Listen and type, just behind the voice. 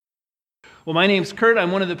Well, my name's Kurt.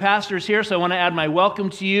 I'm one of the pastors here, so I want to add my welcome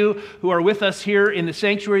to you who are with us here in the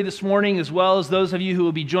sanctuary this morning, as well as those of you who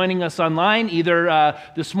will be joining us online, either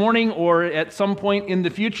this morning or at some point in the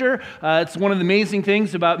future. It's one of the amazing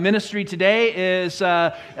things about ministry today is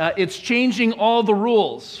it's changing all the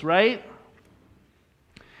rules, right?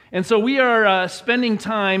 And so we are spending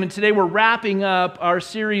time, and today we're wrapping up our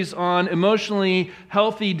series on emotionally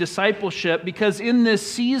healthy discipleship, because in this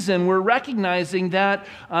season we're recognizing that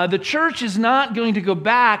the church is not going to go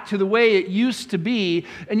back to the way it used to be,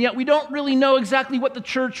 and yet we don't really know exactly what the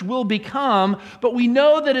church will become, but we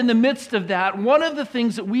know that in the midst of that, one of the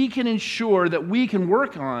things that we can ensure that we can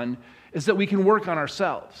work on is that we can work on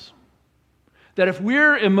ourselves. That if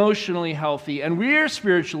we're emotionally healthy and we're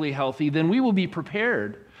spiritually healthy, then we will be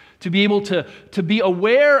prepared to be able to be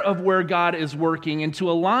aware of where God is working and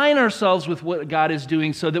to align ourselves with what God is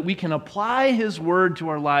doing so that we can apply His Word to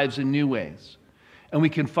our lives in new ways and we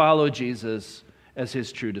can follow Jesus as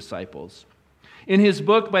His true disciples. In his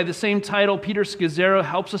book by the same title, Peter Scazzero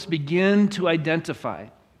helps us begin to identify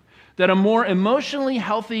that a more emotionally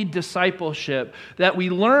healthy discipleship that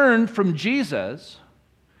we learn from Jesus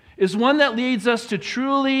is one that leads us to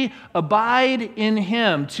truly abide in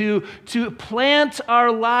Him, to plant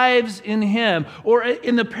our lives in Him. Or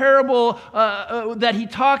in the parable that he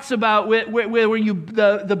talks about where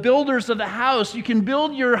the builders of the house, you can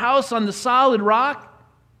build your house on the solid rock,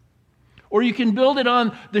 or you can build it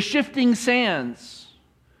on the shifting sands.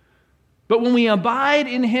 But when we abide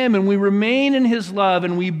in Him and we remain in His love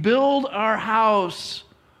and we build our house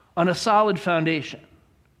on a solid foundation,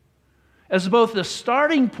 as both the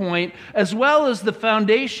starting point as well as the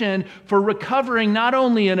foundation for recovering not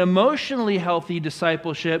only an emotionally healthy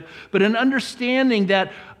discipleship, but an understanding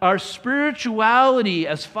that our spirituality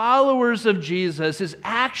as followers of Jesus is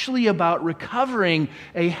actually about recovering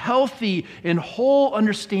a healthy and whole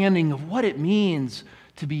understanding of what it means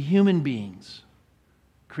to be human beings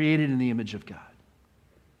created in the image of God.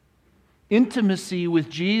 Intimacy with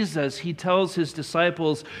Jesus, he tells his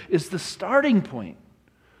disciples, is the starting point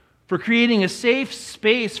for creating a safe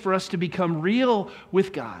space for us to become real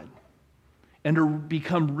with God and to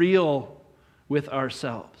become real with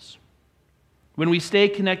ourselves. When we stay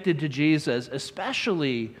connected to Jesus,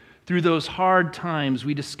 especially through those hard times,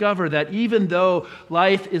 we discover that even though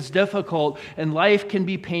life is difficult and life can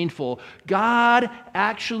be painful, God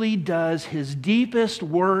actually does His deepest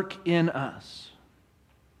work in us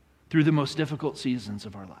through the most difficult seasons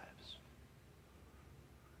of our lives.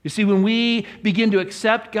 You see, when we begin to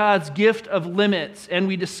accept God's gift of limits and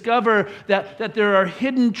we discover that there are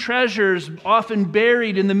hidden treasures often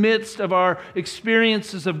buried in the midst of our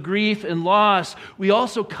experiences of grief and loss, we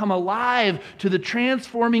also come alive to the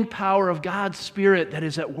transforming power of God's Spirit that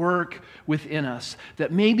is at work within us,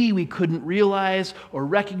 that maybe we couldn't realize or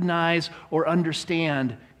recognize or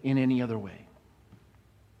understand in any other way.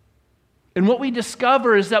 And what we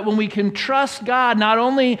discover is that when we can trust God, not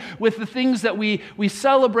only with the things that we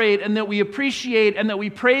celebrate and that we appreciate and that we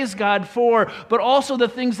praise God for, but also the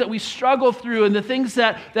things that we struggle through and the things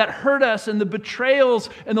that hurt us and the betrayals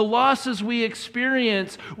and the losses we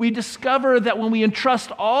experience, we discover that when we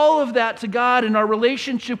entrust all of that to God in our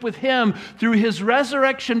relationship with Him through His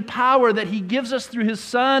resurrection power that He gives us through His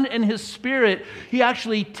Son and His Spirit, He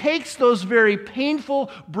actually takes those very painful,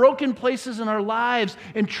 broken places in our lives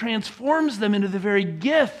and transforms them into the very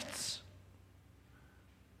gifts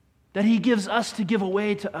that He gives us to give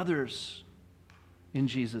away to others in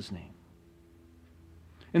Jesus' name.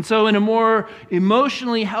 And so in a more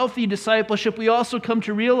emotionally healthy discipleship, we also come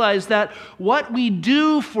to realize that what we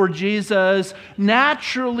do for Jesus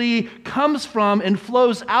naturally comes from and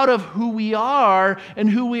flows out of who we are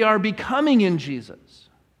and who we are becoming in Jesus.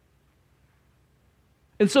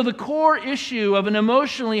 And so the core issue of an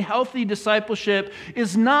emotionally healthy discipleship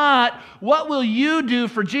is not, what will you do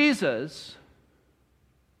for Jesus?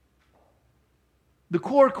 The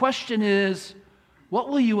core question is, what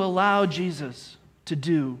will you allow Jesus to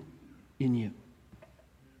do in you?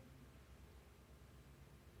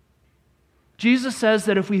 Jesus says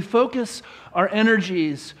that if we focus our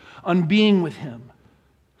energies on being with Him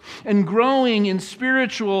and growing in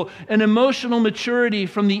spiritual and emotional maturity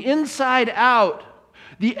from the inside out,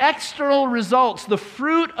 the external results, the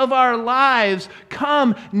fruit of our lives,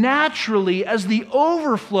 come naturally as the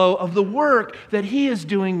overflow of the work that He is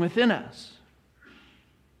doing within us.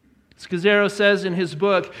 Scazzero says in his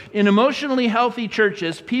book, in emotionally healthy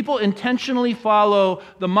churches, people intentionally follow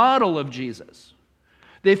the model of Jesus.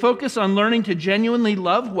 They focus on learning to genuinely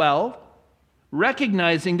love well,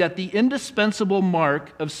 recognizing that the indispensable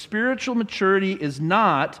mark of spiritual maturity is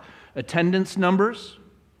not attendance numbers,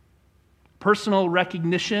 personal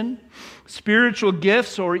recognition, spiritual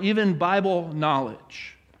gifts, or even Bible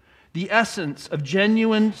knowledge. The essence of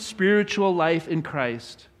genuine spiritual life in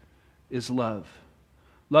Christ is love.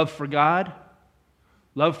 Love for God,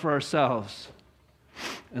 love for ourselves,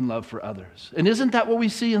 and love for others. And isn't that what we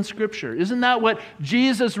see in Scripture? Isn't that what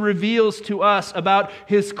Jesus reveals to us about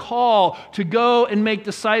his call to go and make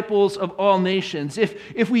disciples of all nations?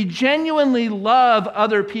 If we genuinely love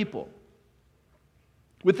other people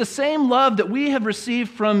with the same love that we have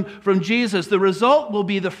received from Jesus, the result will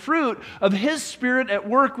be the fruit of his Spirit at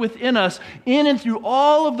work within us in and through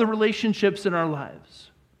all of the relationships in our lives.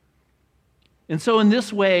 And so in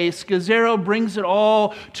this way, Scazzero brings it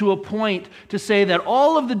all to a point to say that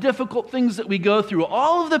all of the difficult things that we go through,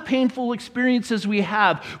 all of the painful experiences we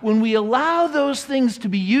have, when we allow those things to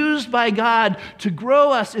be used by God to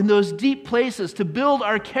grow us in those deep places, to build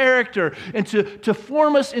our character and to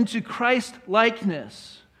form us into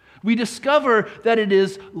Christ-likeness, we discover that it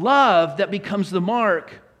is love that becomes the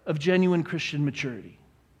mark of genuine Christian maturity.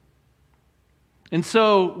 And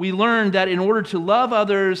so we learn that in order to love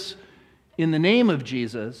others in the name of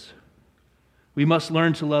Jesus, we must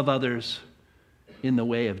learn to love others in the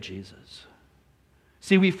way of Jesus.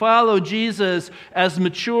 See, we follow Jesus as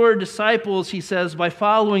mature disciples, he says, by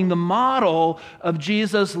following the model of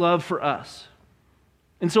Jesus' love for us.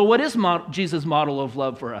 And so what is Jesus' model of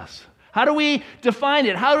love for us? How do we define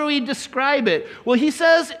it? How do we describe it? Well, he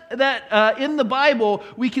says that in the Bible,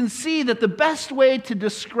 we can see that the best way to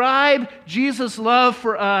describe Jesus' love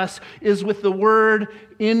for us is with the word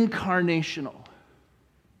incarnational.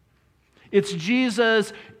 It's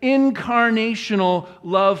Jesus' incarnational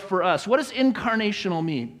love for us. What does incarnational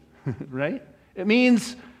mean? Right? It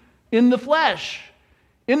means in the flesh,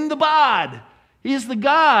 in the bod. He's the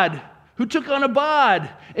God who took on a bod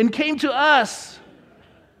and came to us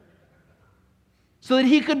so that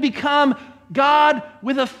he could become God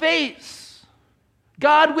with a face,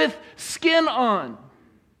 God with skin on.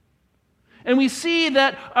 And we see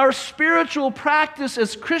that our spiritual practice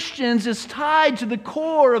as Christians is tied to the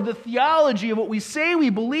core of the theology of what we say we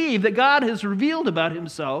believe that God has revealed about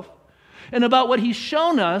himself and about what he's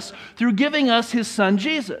shown us through giving us his son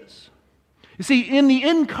Jesus. You see, in the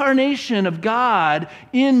incarnation of God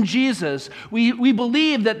in Jesus, we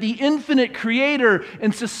believe that the infinite creator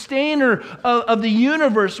and sustainer of the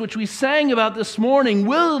universe, which we sang about this morning,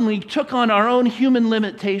 willingly took on our own human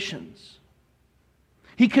limitations.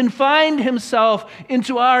 He confined himself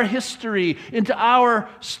into our history, into our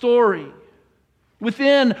story,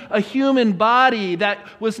 within a human body that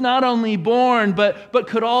was not only born, but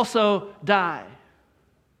could also die.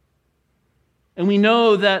 And we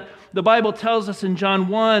know that the Bible tells us in John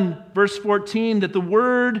 1, verse 14, that the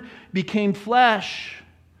Word became flesh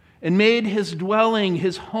and made his dwelling,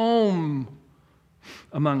 his home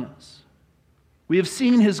among us. We have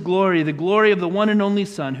seen his glory, the glory of the one and only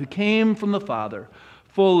Son who came from the Father,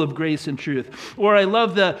 full of grace and truth. Or I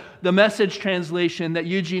love the Message translation that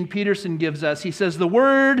Eugene Peterson gives us. He says, the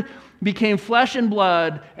Word became flesh and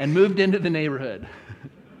blood and moved into the neighborhood.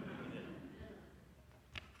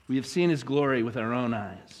 We have seen his glory with our own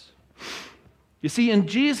eyes. You see, in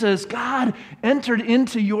Jesus, God entered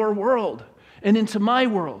into your world and into my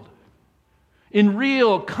world in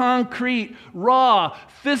real, concrete, raw,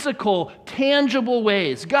 physical, tangible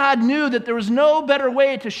ways. God knew that there was no better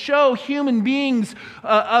way to show human beings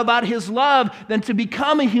about his love than to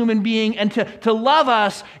become a human being and to love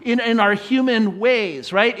us in our human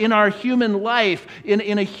ways, right? In our human life,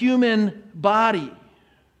 in a human body,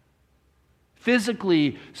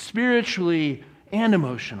 physically, spiritually, and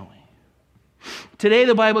emotionally. Today,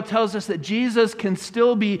 the Bible tells us that Jesus can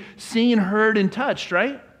still be seen, heard, and touched,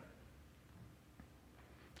 right?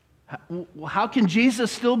 How can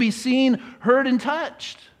Jesus still be seen, heard, and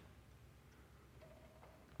touched?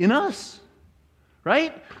 In us,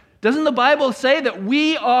 right? Doesn't the Bible say that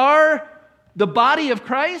we are the body of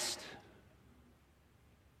Christ?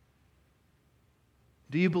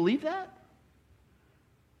 Do you believe that?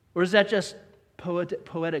 Or is that just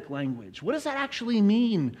poetic language? What does that actually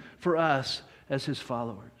mean for us as his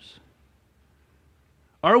followers?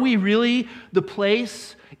 Are we really the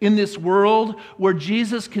place in this world where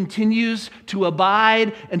Jesus continues to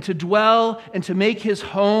abide and to dwell and to make his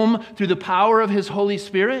home through the power of his Holy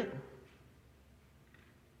Spirit?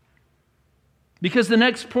 Because the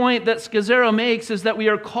next point that Scazzero makes is that we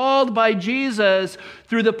are called by Jesus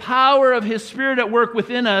through the power of his Spirit at work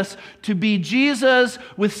within us to be Jesus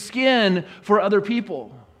with skin for other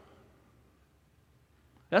people.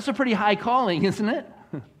 That's a pretty high calling, isn't it?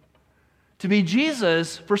 To be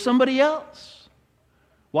Jesus for somebody else.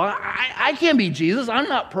 Well, I can't be Jesus. I'm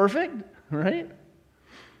not perfect, right?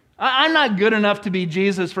 I'm not good enough to be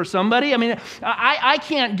Jesus for somebody. I mean, I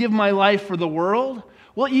can't give my life for the world.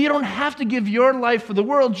 Well, you don't have to give your life for the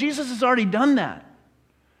world. Jesus has already done that.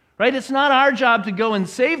 Right? It's not our job to go and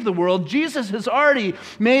save the world. Jesus has already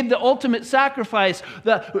made the ultimate sacrifice.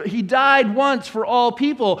 He died once for all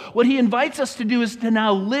people. What he invites us to do is to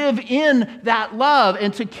now live in that love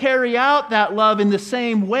and to carry out that love in the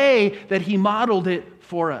same way that he modeled it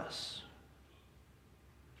for us.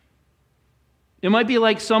 It might be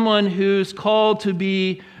like someone who's called to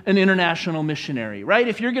be an international missionary, right?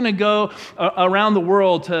 If you're going to go around the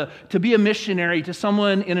world to be a missionary to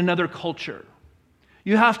someone in another culture,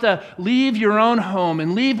 you have to leave your own home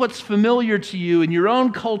and leave what's familiar to you and your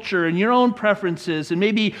own culture and your own preferences and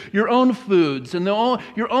maybe your own foods and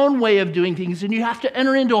your own way of doing things, and you have to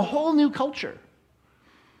enter into a whole new culture.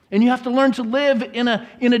 And you have to learn to live in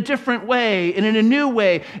a different way and in a new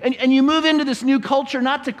way. And you move into this new culture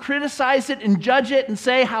not to criticize it and judge it and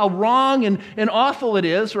say how wrong and awful it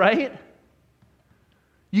is, right?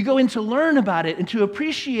 You go in to learn about it and to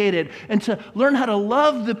appreciate it and to learn how to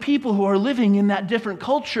love the people who are living in that different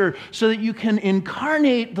culture so that you can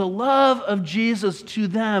incarnate the love of Jesus to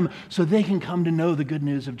them so they can come to know the good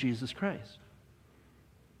news of Jesus Christ.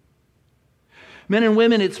 Men and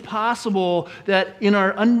women, it's possible that in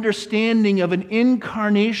our understanding of an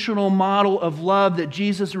incarnational model of love that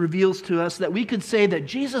Jesus reveals to us, that we could say that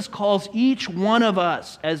Jesus calls each one of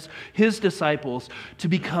us as his disciples to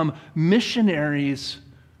become missionaries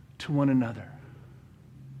to one another.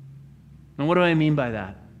 And what do I mean by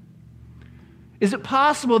that? Is it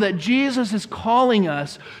possible that Jesus is calling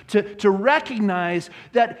us to recognize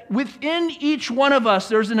that within each one of us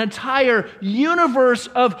there's an entire universe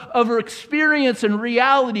of experience and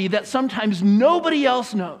reality that sometimes nobody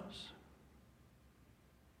else knows?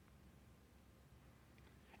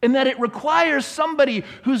 And that it requires somebody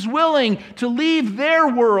who's willing to leave their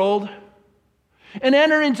world and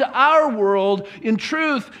enter into our world in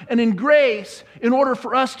truth and in grace in order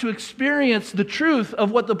for us to experience the truth of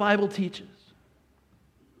what the Bible teaches.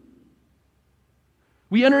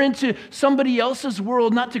 We enter into somebody else's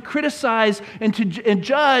world not to criticize and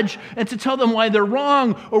judge and to tell them why they're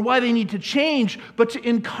wrong or why they need to change, but to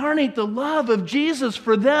incarnate the love of Jesus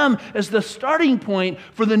for them as the starting point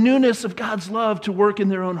for the newness of God's love to work in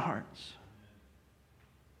their own hearts.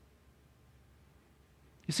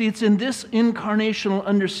 You see, it's in this incarnational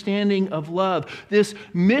understanding of love, this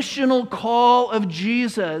missional call of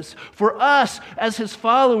Jesus for us as his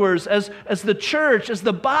followers, as the church, as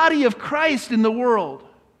the body of Christ in the world.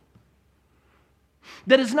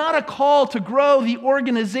 That is not a call to grow the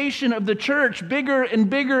organization of the church bigger and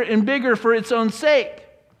bigger and bigger for its own sake,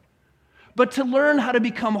 but to learn how to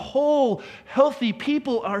become whole, healthy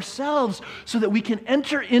people ourselves so that we can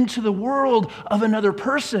enter into the world of another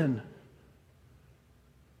person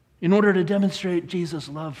in order to demonstrate Jesus'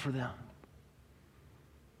 love for them.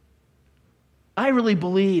 I really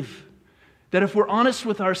believe that if we're honest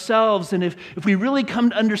with ourselves and if we really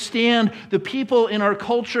come to understand the people in our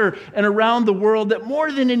culture and around the world, that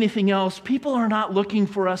more than anything else, people are not looking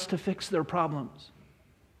for us to fix their problems.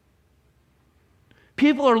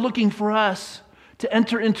 People are looking for us to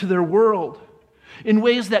enter into their world in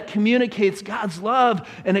ways that communicates God's love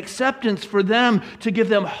and acceptance for them, to give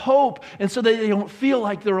them hope, and so that they don't feel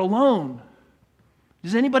like they're alone.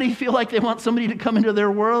 Does anybody feel like they want somebody to come into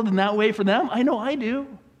their world in that way for them? I know I do.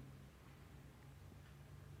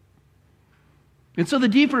 And so the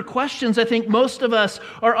deeper questions I think most of us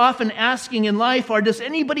are often asking in life are, does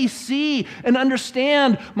anybody see and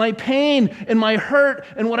understand my pain and my hurt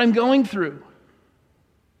and what I'm going through?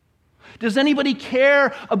 Does anybody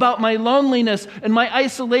care about my loneliness and my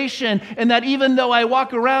isolation, and that even though I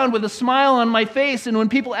walk around with a smile on my face and when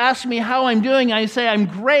people ask me how I'm doing, I say I'm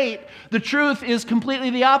great, the truth is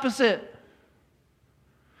completely the opposite?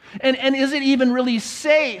 And is it even really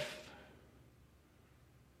safe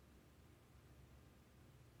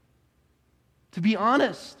to be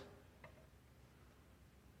honest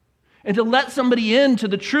and to let somebody into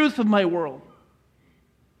the truth of my world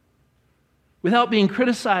without being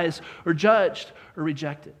criticized or judged or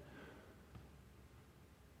rejected?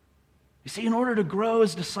 You see, in order to grow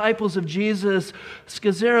as disciples of Jesus,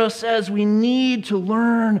 Scazzero says we need to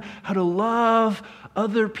learn how to love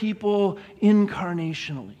other people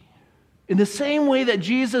incarnationally, in the same way that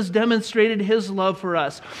Jesus demonstrated his love for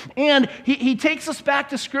us. And he takes us back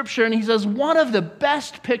to Scripture and he says one of the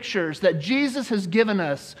best pictures that Jesus has given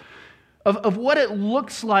us of what it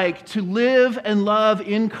looks like to live and love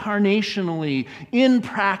incarnationally in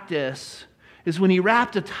practice is when he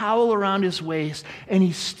wrapped a towel around his waist and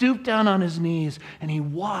he stooped down on his knees and he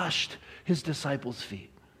washed his disciples'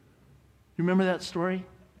 feet. You remember that story?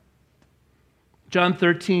 John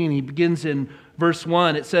 13, he begins in verse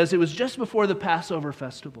 1. It says, "It was just before the Passover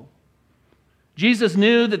festival. Jesus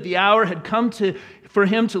knew that the hour had come for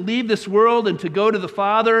him to leave this world and to go to the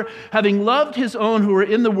Father. Having loved his own who were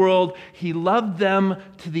in the world, he loved them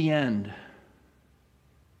to the end."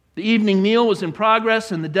 The evening meal was in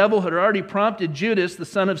progress, and the devil had already prompted Judas, the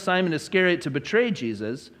son of Simon Iscariot, to betray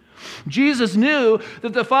Jesus. Jesus knew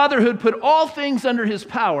that the Father had put all things under his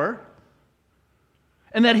power,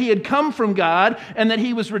 and that he had come from God, and that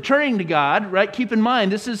he was returning to God, right? Keep in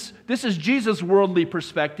mind, this is Jesus' worldly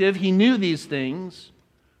perspective. He knew these things.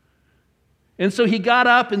 And so he got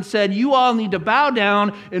up and said, "You all need to bow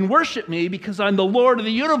down and worship me because I'm the Lord of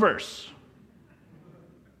the universe."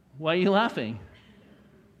 Why are you laughing?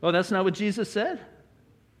 Oh, that's not what Jesus said?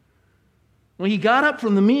 When he got up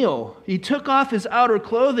from the meal, he took off his outer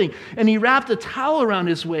clothing and he wrapped a towel around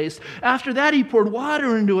his waist. After that, he poured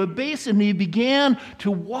water into a basin and he began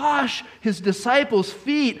to wash his disciples'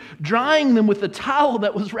 feet, drying them with the towel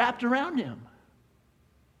that was wrapped around him.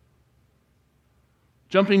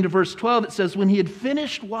 Jumping to verse 12, it says, "When he had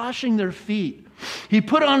finished washing their feet, he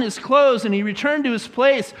put on his clothes and he returned to his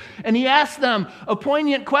place and he asked them a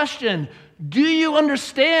poignant question. 'Do you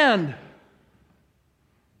understand?'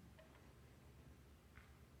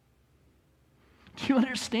 Do you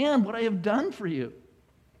understand what I have done for you?"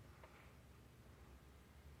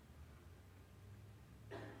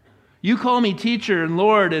 You call me teacher and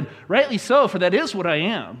Lord, and rightly so, for that is what I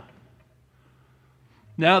am.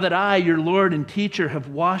 Now that I, your Lord and teacher, have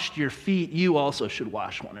washed your feet, you also should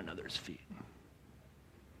wash one another's feet.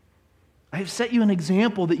 I have set you an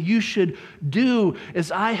example that you should do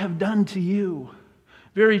as I have done to you.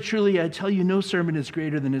 Very truly, I tell you, no servant is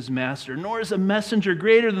greater than his master, nor is a messenger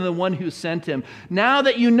greater than the one who sent him. Now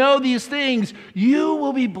that you know these things, you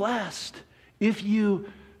will be blessed if you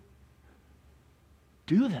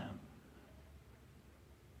do them.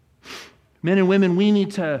 Men and women, we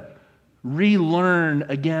need to relearn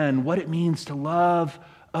again what it means to love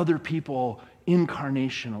other people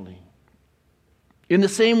incarnationally. In the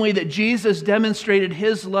same way that Jesus demonstrated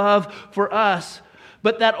his love for us,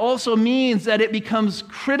 but that also means that it becomes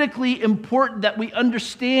critically important that we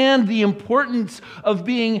understand the importance of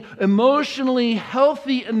being emotionally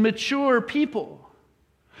healthy and mature people.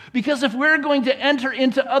 Because if we're going to enter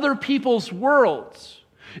into other people's worlds,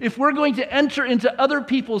 if we're going to enter into other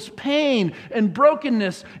people's pain and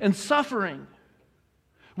brokenness and suffering,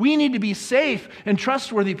 we need to be safe and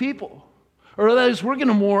trustworthy people. Or otherwise we're going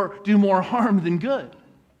to do more harm than good.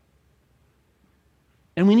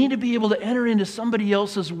 And we need to be able to enter into somebody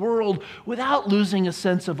else's world without losing a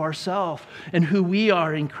sense of ourselves and who we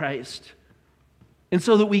are in Christ. And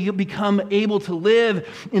so that we become able to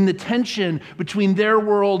live in the tension between their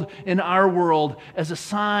world and our world as a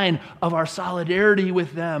sign of our solidarity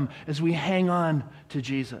with them as we hang on to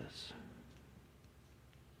Jesus.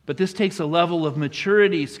 But this takes a level of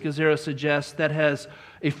maturity, Scazzero suggests, that has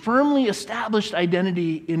a firmly established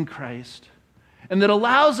identity in Christ, and that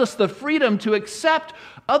allows us the freedom to accept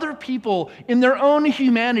other people in their own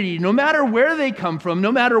humanity, no matter where they come from,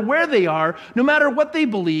 no matter where they are, no matter what they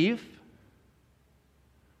believe,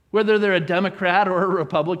 whether they're a Democrat or a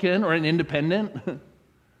Republican or an independent,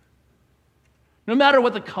 no matter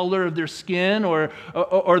what the color of their skin or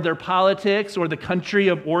their politics or the country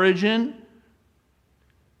of origin.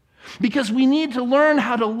 Because we need to learn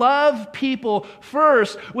how to love people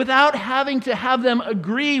first without having to have them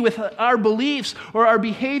agree with our beliefs or our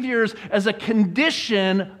behaviors as a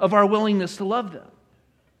condition of our willingness to love them.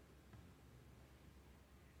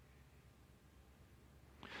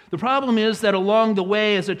 The problem is that along the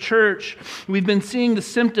way as a church, we've been seeing the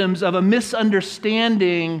symptoms of a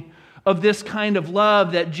misunderstanding of this kind of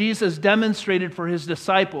love that Jesus demonstrated for his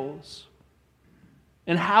disciples,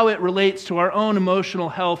 and how it relates to our own emotional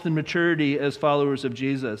health and maturity as followers of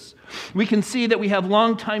Jesus. We can see that we have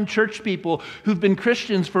longtime church people who've been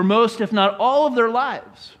Christians for most, if not all, of their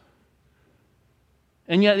lives.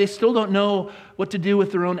 And yet they still don't know what to do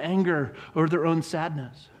with their own anger or their own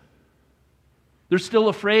sadness. They're still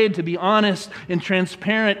afraid to be honest and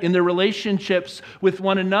transparent in their relationships with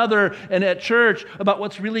one another and at church about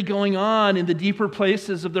what's really going on in the deeper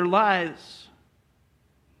places of their lives.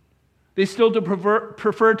 They still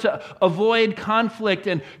prefer to avoid conflict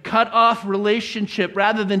and cut off relationship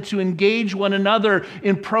rather than to engage one another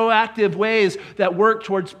in proactive ways that work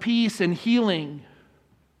towards peace and healing.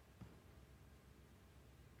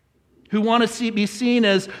 Who want to be seen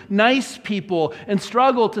as nice people and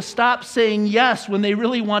struggle to stop saying yes when they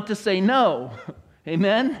really want to say no.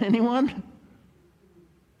 Amen? Anyone?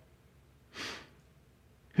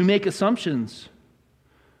 Who make assumptions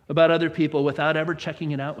about other people without ever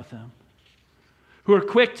checking it out with them. who are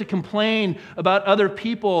quick to complain about other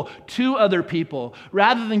people to other people,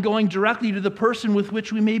 rather than going directly to the person with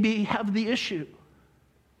which we maybe have the issue.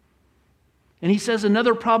 And he says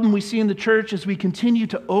another problem we see in the church is we continue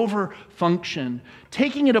to overfunction,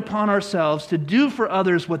 taking it upon ourselves to do for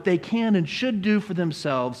others what they can and should do for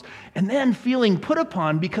themselves, and then feeling put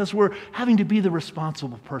upon because we're having to be the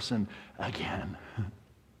responsible person again.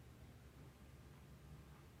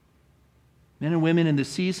 Men and women, in the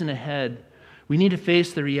season ahead, we need to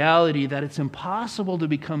face the reality that it's impossible to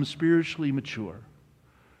become spiritually mature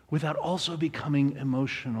without also becoming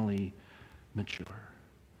emotionally mature.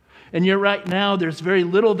 And yet right now, there's very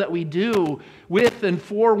little that we do with and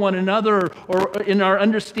for one another, or in our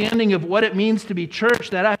understanding of what it means to be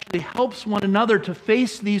church, that actually helps one another to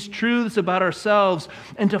face these truths about ourselves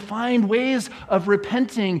and to find ways of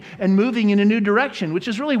repenting and moving in a new direction, which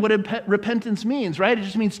is really what repentance means, right? It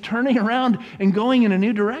just means turning around and going in a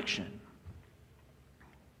new direction.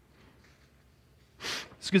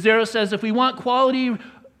 Scazzero says, if we want the quality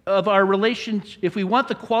of our relationships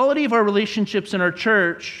in our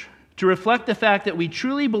church to reflect the fact that we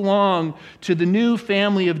truly belong to the new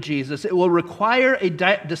family of Jesus, it will require a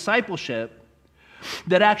discipleship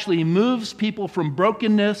that actually moves people from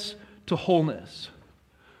brokenness to wholeness,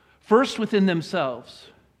 first within themselves,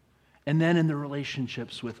 and then in their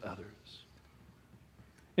relationships with others.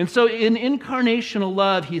 And so in incarnational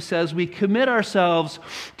love, he says, we commit ourselves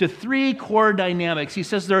to three core dynamics. He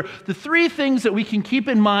says there are the three things that we can keep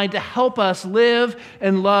in mind to help us live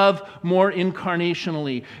and love more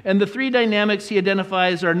incarnationally. And the three dynamics he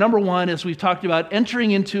identifies are, number one, as we've talked about,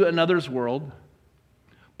 entering into another's world.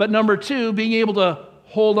 But number two, being able to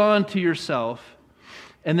hold on to yourself.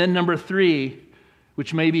 And then number three,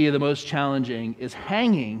 which may be the most challenging, is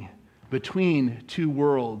hanging between two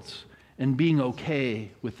worlds and being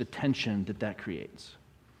okay with the tension that creates.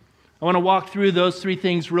 I want to walk through those three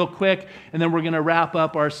things real quick, and then we're going to wrap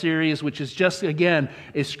up our series, which is just, again,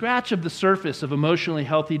 a scratch of the surface of emotionally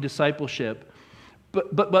healthy discipleship.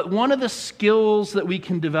 But one of the skills that we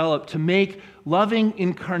can develop to make loving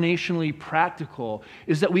incarnationally practical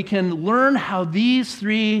is that we can learn how these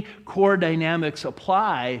three core dynamics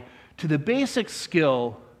apply to the basic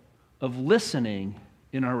skill of listening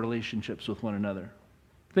in our relationships with one another.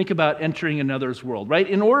 Think about entering another's world, right?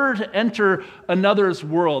 In order to enter another's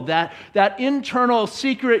world, that internal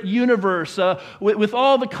secret universe with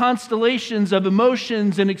all the constellations of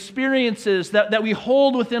emotions and experiences that we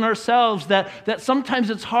hold within ourselves, that sometimes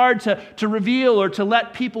it's hard to reveal or to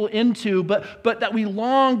let people into, but that we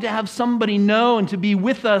long to have somebody know and to be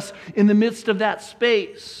with us in the midst of that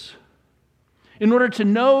space. In order to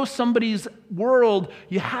know somebody's world,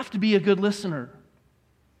 you have to be a good listener.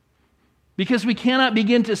 Because we cannot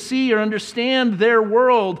begin to see or understand their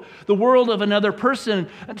world, the world of another person,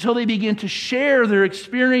 until they begin to share their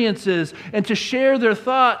experiences and to share their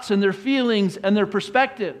thoughts and their feelings and their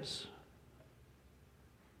perspectives.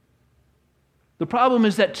 The problem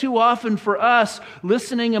is that too often for us,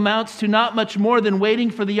 listening amounts to not much more than waiting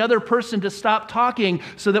for the other person to stop talking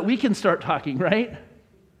so that we can start talking, right?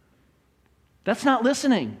 That's not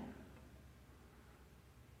listening.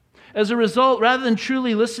 As a result, rather than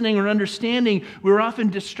truly listening or understanding, we're often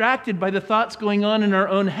distracted by the thoughts going on in our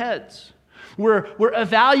own heads. We're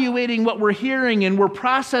evaluating what we're hearing, and we're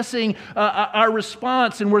processing our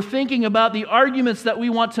response, and we're thinking about the arguments that we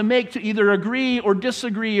want to make to either agree or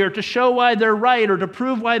disagree, or to show why they're right or to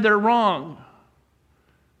prove why they're wrong.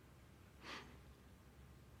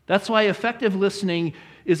 That's why effective listening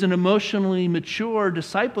is an emotionally mature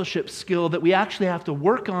discipleship skill that we actually have to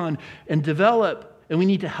work on and develop, and we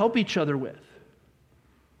need to help each other with.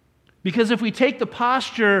 Because if we take the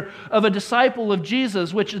posture of a disciple of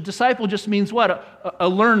Jesus, which a disciple just means what? A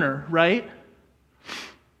learner, right?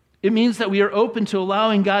 It means that we are open to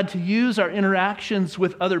allowing God to use our interactions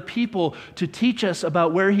with other people to teach us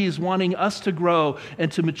about where He's wanting us to grow and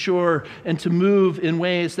to mature and to move in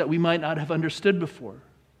ways that we might not have understood before.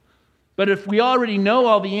 But if we already know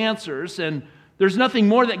all the answers, and there's nothing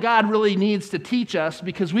more that God really needs to teach us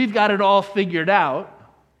because we've got it all figured out,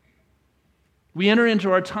 we enter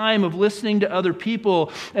into our time of listening to other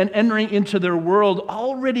people and entering into their world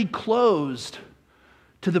already closed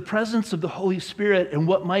to the presence of the Holy Spirit and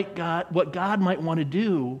what God might want to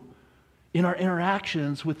do in our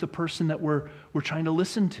interactions with the person that we're trying to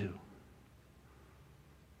listen to.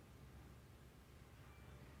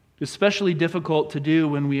 Especially difficult to do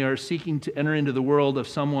when we are seeking to enter into the world of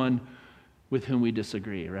someone with whom we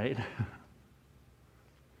disagree, right?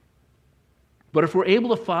 But if we're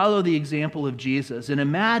able to follow the example of Jesus and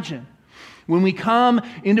imagine When we come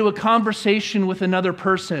into a conversation with another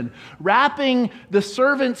person, wrapping the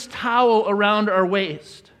servant's towel around our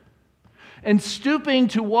waist and stooping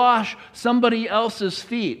to wash somebody else's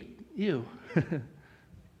feet. Ew.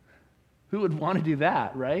 Who would want to do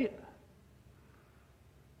that, right?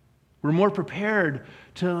 We're more prepared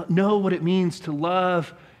to know what it means to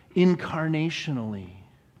love incarnationally,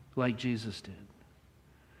 like Jesus did.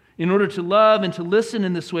 In order to love and to listen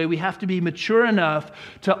in this way, we have to be mature enough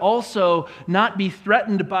to also not be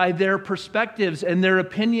threatened by their perspectives and their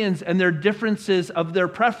opinions and their differences of their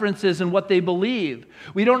preferences and what they believe.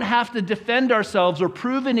 We don't have to defend ourselves or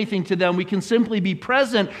prove anything to them. We can simply be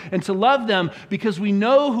present and to love them because we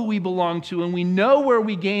know who we belong to and we know where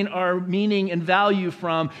we gain our meaning and value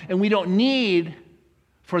from, and we don't need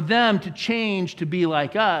for them to change to be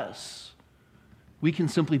like us. We can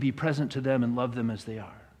simply be present to them and love them as they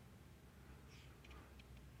are.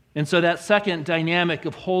 And so that second dynamic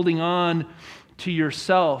of holding on to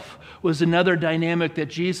yourself was another dynamic that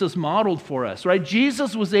Jesus modeled for us, right?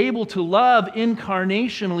 Jesus was able to love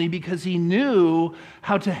incarnationally because he knew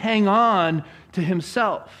how to hang on to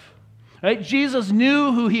himself, right? Jesus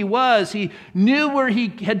knew who he was. He knew where he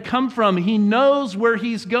had come from. He knows where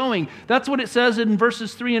he's going. That's what it says in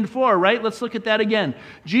verses 3 and 4, right? Let's look at that again.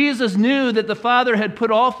 Jesus knew that the Father had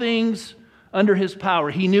put all things under his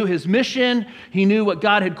power. He knew his mission. He knew what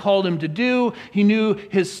God had called him to do. He knew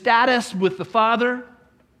his status with the Father.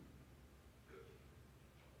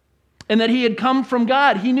 And that he had come from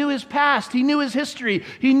God. He knew his past. He knew his history.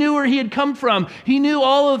 He knew where he had come from. He knew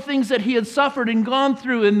all of the things that he had suffered and gone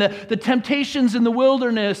through, and the temptations in the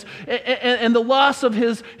wilderness, and the loss of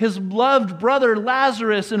his loved brother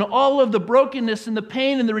Lazarus, and all of the brokenness and the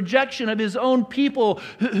pain and the rejection of his own people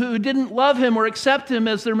who didn't love him or accept him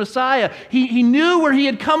as their Messiah. He knew where he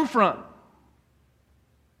had come from.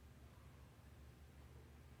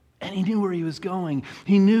 And he knew where he was going.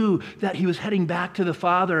 He knew that he was heading back to the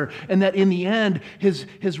Father, and that in the end,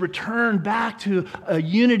 his return back to a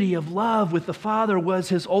unity of love with the Father was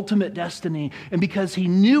his ultimate destiny. And because he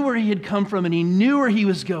knew where he had come from and he knew where he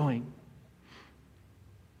was going,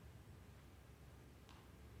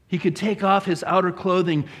 he could take off his outer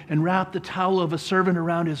clothing and wrap the towel of a servant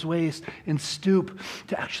around his waist and stoop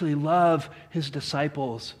to actually love his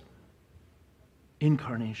disciples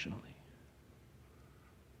incarnationally.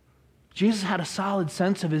 Jesus had a solid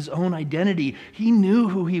sense of his own identity. He knew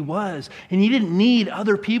who he was, and he didn't need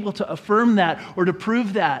other people to affirm that or to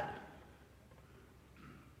prove that.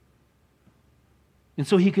 And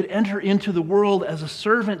so he could enter into the world as a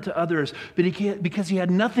servant to others, because he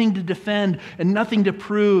had nothing to defend and nothing to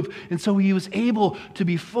prove, and so he was able to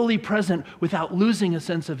be fully present without losing a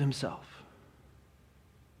sense of himself.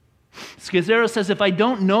 Scazzero says, if I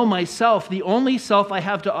don't know myself, the only self I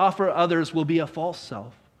have to offer others will be a false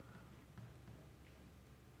self.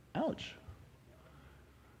 Ouch.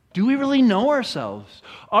 Do we really know ourselves?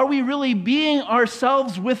 Are we really being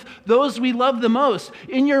ourselves with those we love the most?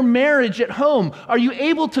 In your marriage at home, are you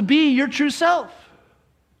able to be your true self?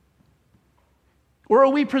 Or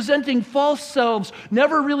are we presenting false selves,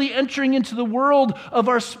 never really entering into the world of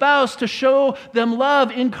our spouse to show them love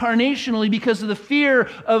incarnationally because of the fear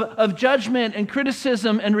of judgment and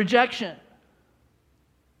criticism and rejection?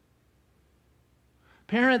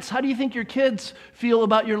 Parents, how do you think your kids feel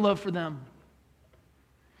about your love for them?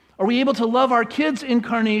 Are we able to love our kids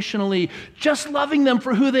incarnationally, just loving them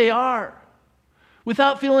for who they are,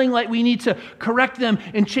 without feeling like we need to correct them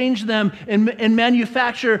and change them and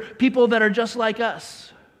manufacture people that are just like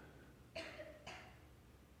us?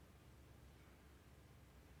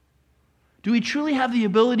 Do we truly have the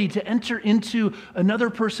ability to enter into another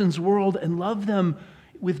person's world and love them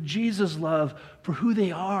with Jesus' love for who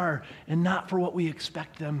they are and not for what we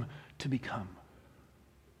expect them to become?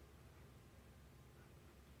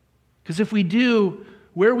 Because if we do,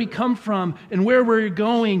 where we come from and where we're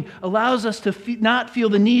going allows us to not feel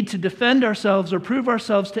the need to defend ourselves or prove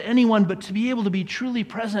ourselves to anyone, but to be able to be truly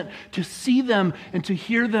present, to see them and to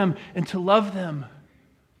hear them and to love them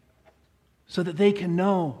so that they can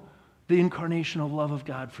know the incarnational love of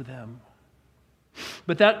God for them.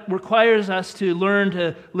 But that requires us to learn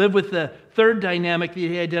to live with the third dynamic that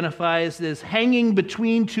he identifies as hanging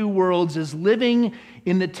between two worlds, as living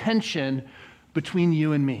in the tension between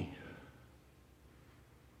you and me.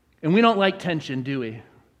 And we don't like tension, do we?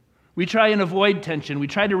 We try and avoid tension. We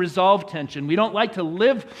try to resolve tension. We don't like to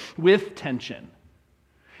live with tension.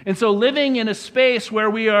 And so living in a space where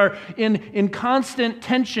we are in constant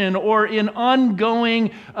tension or in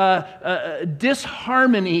ongoing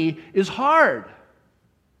disharmony is hard.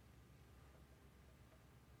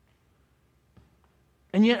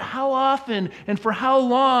 And yet, how often and for how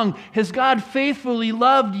long has God faithfully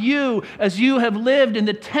loved you as you have lived in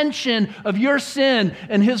the tension of your sin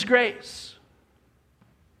and His grace?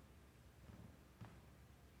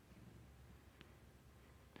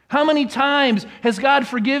 How many times has God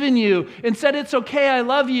forgiven you and said, it's okay, I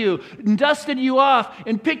love you, and dusted you off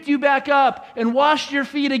and picked you back up and washed your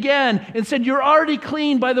feet again and said, you're already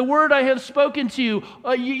clean by the word I have spoken to you.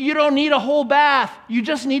 You don't need a whole bath. You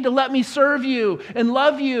just need to let me serve you and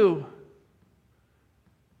love you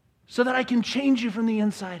so that I can change you from the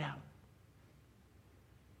inside out.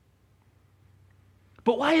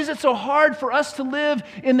 But why is it so hard for us to live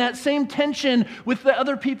in that same tension with the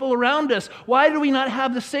other people around us? Why do we not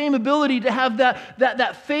have the same ability to have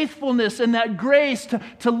that faithfulness and that grace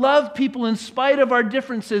to love people in spite of our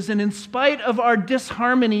differences and in spite of our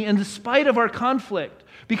disharmony and in spite of our conflict?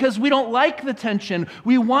 Because we don't like the tension.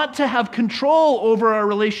 We want to have control over our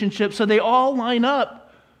relationships so they all line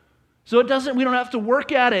up. So we don't have to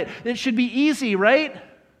work at it. It should be easy, right?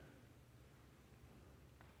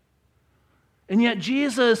 And yet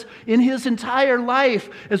Jesus, in His entire life,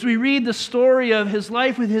 as we read the story of His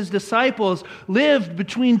life with His disciples, lived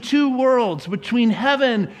between two worlds, between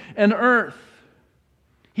heaven and earth.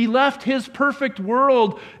 He left His perfect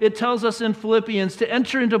world, it tells us in Philippians, to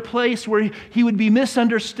enter into a place where He would be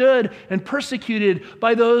misunderstood and persecuted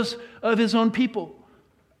by those of His own people,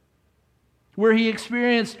 where He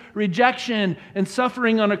experienced rejection and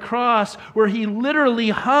suffering on a cross, where He literally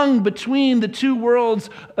hung between the two worlds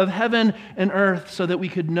of heaven and earth so that we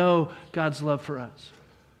could know God's love for us.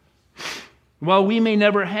 While we may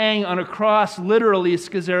never hang on a cross literally,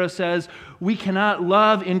 Scazzero says, we cannot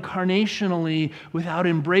love incarnationally without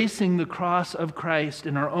embracing the cross of Christ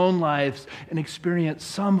in our own lives and experience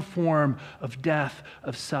some form of death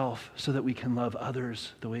of self so that we can love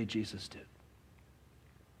others the way Jesus did.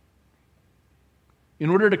 In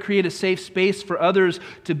order to create a safe space for others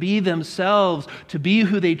to be themselves, to be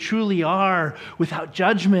who they truly are, without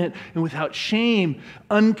judgment and without shame,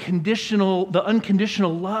 the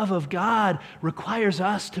unconditional love of God requires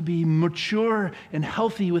us to be mature and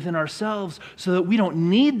healthy within ourselves so that we don't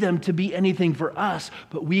need them to be anything for us,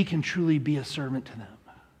 but we can truly be a servant to them.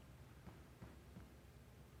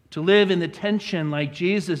 To live in the tension like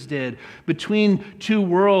Jesus did between two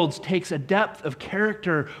worlds takes a depth of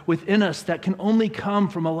character within us that can only come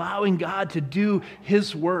from allowing God to do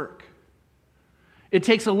His work. It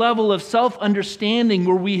takes a level of self-understanding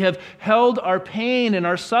where we have held our pain and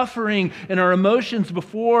our suffering and our emotions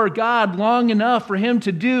before God long enough for Him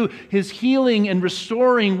to do His healing and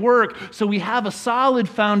restoring work so we have a solid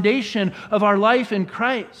foundation of our life in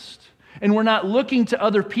Christ. And we're not looking to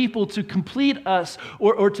other people to complete us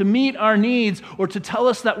or to meet our needs or to tell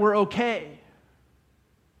us that we're okay.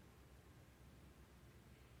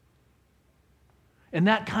 And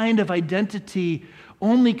that kind of identity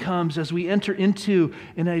only comes as we enter into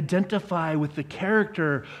and identify with the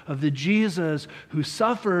character of the Jesus who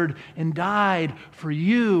suffered and died for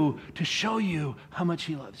you to show you how much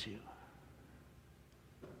He loves you.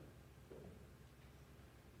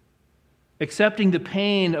 Accepting the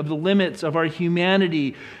pain of the limits of our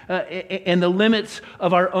humanity and the limits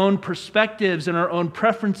of our own perspectives and our own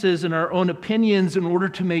preferences and our own opinions in order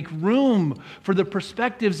to make room for the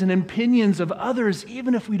perspectives and opinions of others,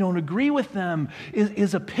 even if we don't agree with them,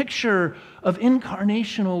 is a picture of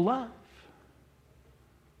incarnational love.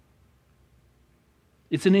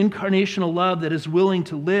 It's an incarnational love that is willing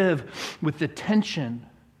to live with the tension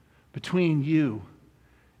between you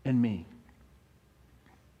and me.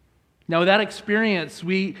 Now, that experience,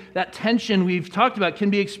 that tension we've talked about can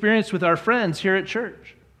be experienced with our friends here at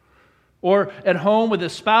church, or at home with a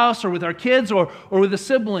spouse, or with our kids, or with a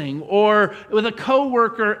sibling, or with a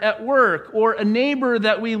coworker at work, or a neighbor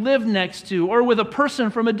that we live next to, or with a person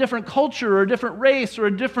from a different culture, or a different race, or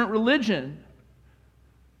a different religion.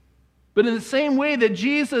 But in the same way that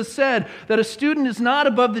Jesus said that a student is not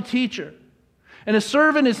above the teacher, and a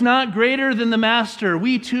servant is not greater than the master,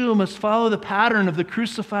 we too must follow the pattern of the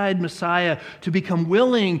crucified Messiah to become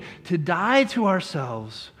willing to die to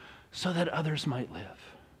ourselves so that others might live.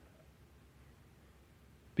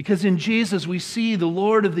 Because in Jesus we see the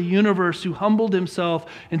Lord of the universe who humbled Himself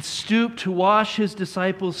and stooped to wash His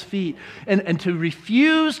disciples' feet and to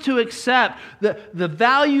refuse to accept the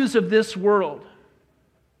values of this world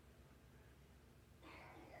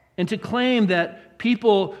and to claim that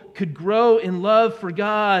people could grow in love for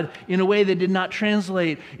God in a way that did not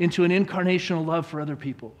translate into an incarnational love for other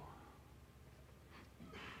people.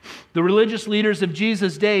 The religious leaders of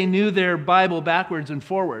Jesus' day knew their Bible backwards and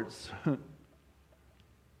forwards.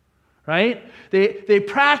 right? They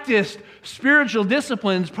practiced spiritual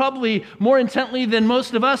disciplines probably more intently than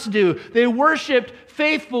most of us do. They worshiped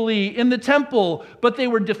faithfully in the temple, but they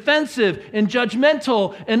were defensive and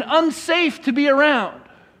judgmental and unsafe to be around.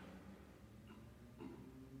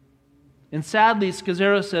 And sadly,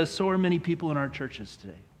 Scazzero says, so are many people in our churches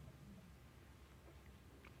today.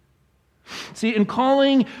 See, in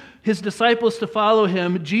calling his disciples to follow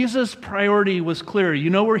him, Jesus' priority was clear. You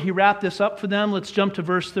know where he wrapped this up for them? Let's jump to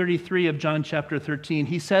verse 33 of John chapter 13.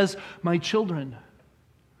 He says, "My children,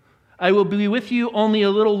 I will be with you only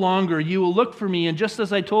a little longer. You will look for me, and just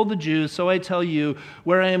as I told the Jews, so I tell you,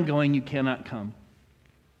 where I am going, you cannot come.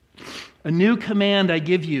 A new command I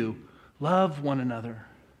give you, love one another.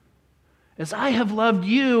 As I have loved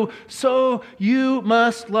you, so you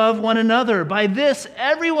must love one another. By this,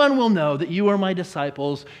 everyone will know that you are my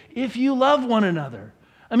disciples if you love one another."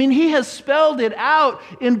 I mean, he has spelled it out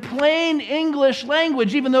in plain English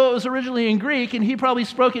language, even though it was originally in Greek, and he probably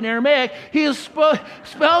spoke in Aramaic. He has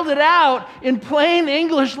spelled it out in plain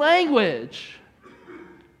English language.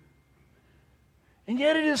 And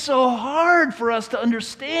yet it is so hard for us to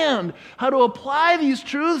understand how to apply these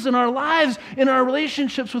truths in our lives, in our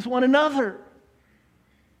relationships with one another.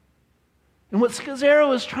 And what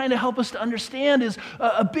Scazzero is trying to help us to understand is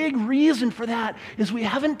a big reason for that is we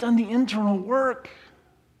haven't done the internal work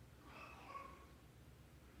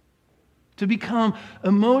to become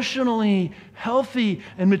emotionally healthy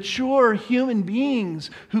and mature human beings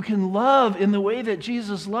who can love in the way that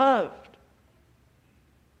Jesus loved.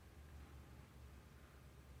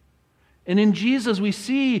 And in Jesus, we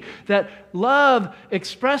see that love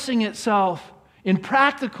expressing itself in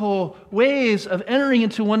practical ways of entering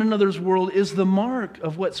into one another's world is the mark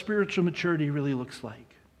of what spiritual maturity really looks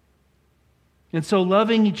like. And so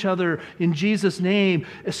loving each other in Jesus' name,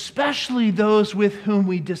 especially those with whom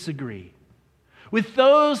we disagree, with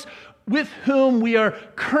those with whom we are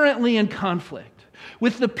currently in conflict,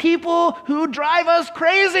 with the people who drive us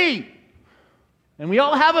crazy. And we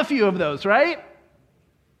all have a few of those, right?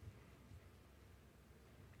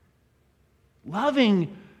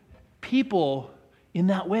 Loving people in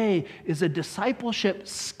that way is a discipleship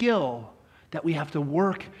skill that we have to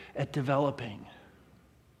work at developing.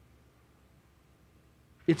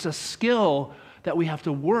 It's a skill that we have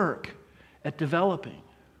to work at developing.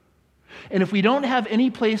 And if we don't have any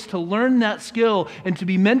place to learn that skill and to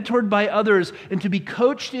be mentored by others and to be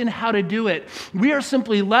coached in how to do it, we are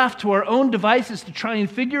simply left to our own devices to try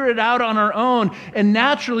and figure it out on our own. And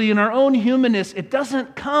naturally, in our own humanness, it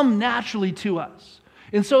doesn't come naturally to us.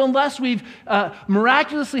 And so unless we've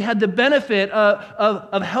miraculously had the benefit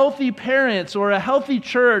of healthy parents or a healthy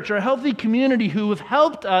church or a healthy community who have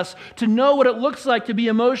helped us to know what it looks like to be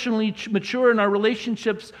emotionally mature in our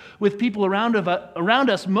relationships with people around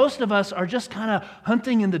us, most of us are just kind of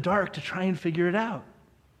hunting in the dark to try and figure it out.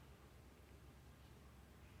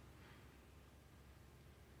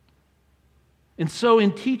 And so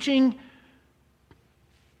in teaching,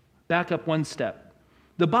 back up one step.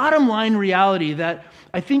 The bottom line reality that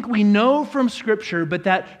I think we know from Scripture, but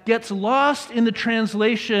that gets lost in the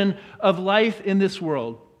translation of life in this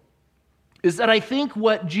world, is that I think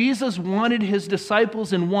what Jesus wanted his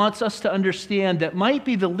disciples and wants us to understand that might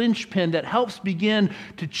be the linchpin that helps begin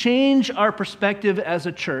to change our perspective as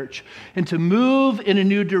a church and to move in a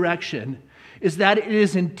new direction, is that it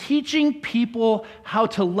is in teaching people how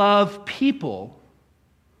to love people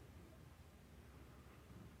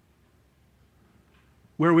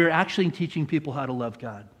where we're actually teaching people how to love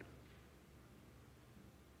God.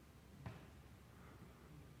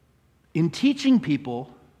 In teaching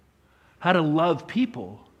people how to love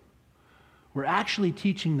people, we're actually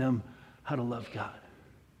teaching them how to love God.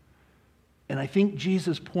 And I think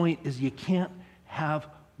Jesus' point is you can't have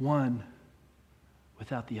one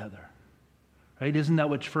without the other. Right? Isn't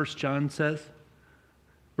that what 1 John says?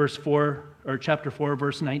 Verse 4, or chapter 4,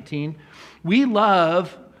 verse 19. We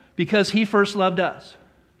love because he first loved us.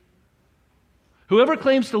 Whoever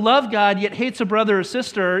claims to love God yet hates a brother or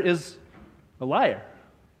sister is a liar.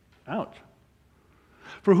 Ouch.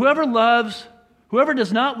 For whoever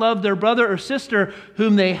does not love their brother or sister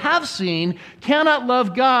whom they have seen cannot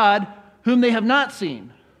love God whom they have not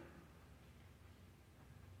seen.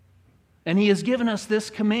 And he has given us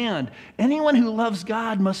this command. Anyone who loves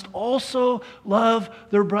God must also love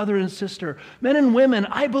their brother and sister. Men and women,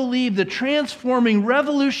 I believe the transforming,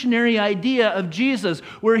 revolutionary idea of Jesus,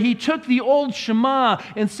 where he took the old Shema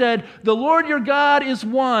and said, the Lord your God is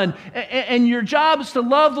one, and your job is to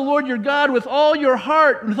love the Lord your God with all your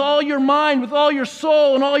heart, with all your mind, with all your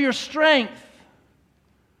soul, and all your strength.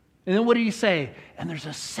 And then what did he say? And there's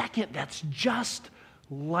a second that's just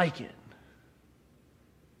like it.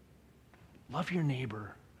 love your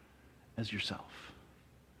neighbor as yourself.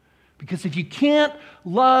 Because if you can't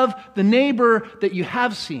love the neighbor that you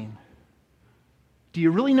have seen, do you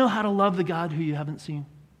really know how to love the God who you haven't seen?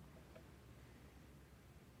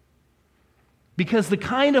 Because the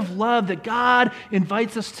kind of love that God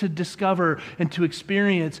invites us to discover and to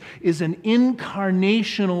experience is an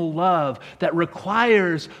incarnational love that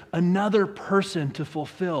requires another person to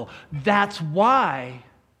fulfill. That's why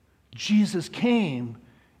Jesus came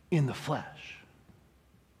in the flesh.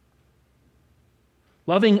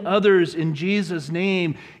 Loving others in Jesus'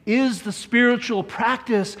 name is the spiritual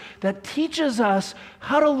practice that teaches us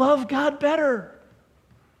how to love God better.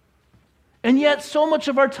 And yet, so much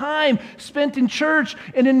of our time spent in church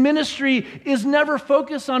and in ministry is never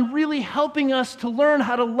focused on really helping us to learn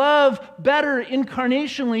how to love better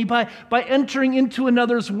incarnationally by entering into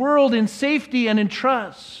another's world in safety and in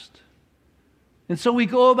trust. And so we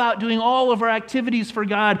go about doing all of our activities for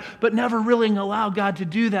God, but never really allow God to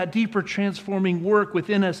do that deeper transforming work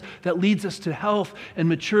within us that leads us to health and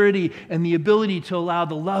maturity and the ability to allow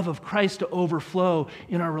the love of Christ to overflow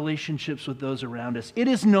in our relationships with those around us. It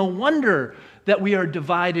is no wonder that we are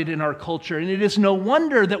divided in our culture, and it is no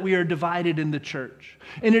wonder that we are divided in the church.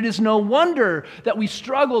 And it is no wonder that we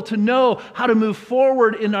struggle to know how to move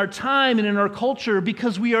forward in our time and in our culture,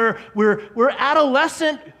 because we're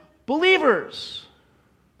adolescent believers.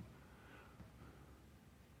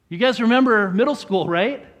 You guys remember middle school,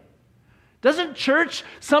 right? Doesn't church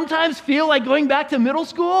sometimes feel like going back to middle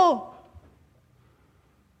school?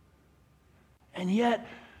 And yet,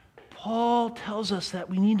 Paul tells us that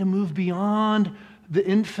we need to move beyond the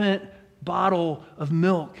infant bottle of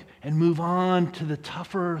milk and move on to the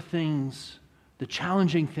tougher things, the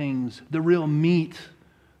challenging things, the real meat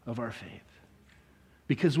of our faith.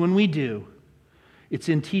 Because when we do, it's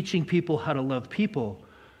in teaching people how to love people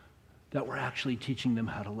that we're actually teaching them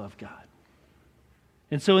how to love God.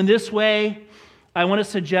 And so in this way, I want to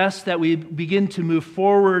suggest that we begin to move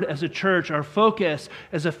forward as a church, our focus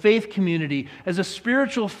as a faith community, as a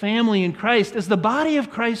spiritual family in Christ, as the body of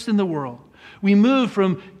Christ in the world. We move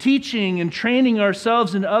from teaching and training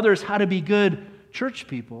ourselves and others how to be good church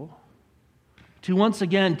people to once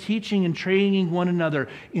again teaching and training one another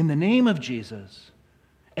in the name of Jesus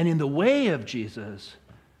and in the way of Jesus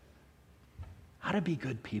how to be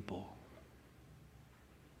good people.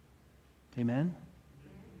 Amen?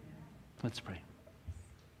 Let's pray.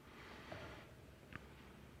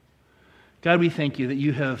 God, we thank you that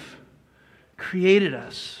you have created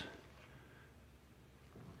us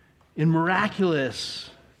in miraculous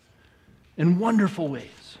and wonderful ways.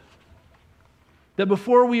 That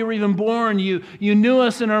before we were even born, you knew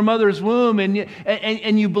us in our mother's womb,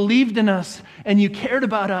 and you believed in us, and you cared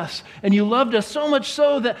about us, and you loved us so much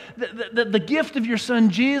so that the gift of your Son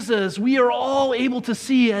Jesus, we are all able to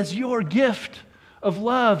see as your gift of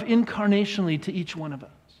love incarnationally to each one of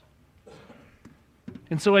us.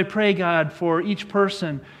 And so I pray, God, for each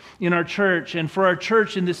person in our church and for our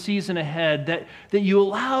church in this season ahead, that you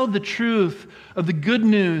allow the truth of the good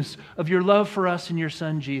news of your love for us and your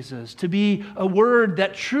Son Jesus to be a word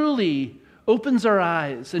that truly opens our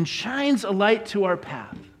eyes and shines a light to our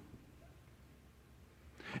path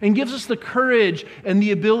and gives us the courage and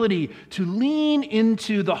the ability to lean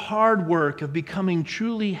into the hard work of becoming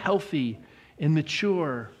truly healthy and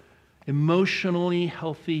mature, emotionally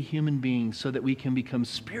healthy human beings so that we can become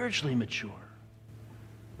spiritually mature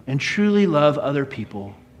and truly love other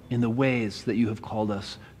people in the ways that you have called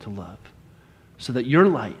us to love, so that your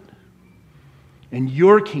light and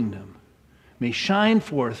your kingdom may shine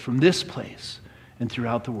forth from this place and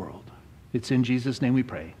throughout the world. It's in Jesus' name we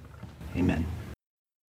pray. Amen.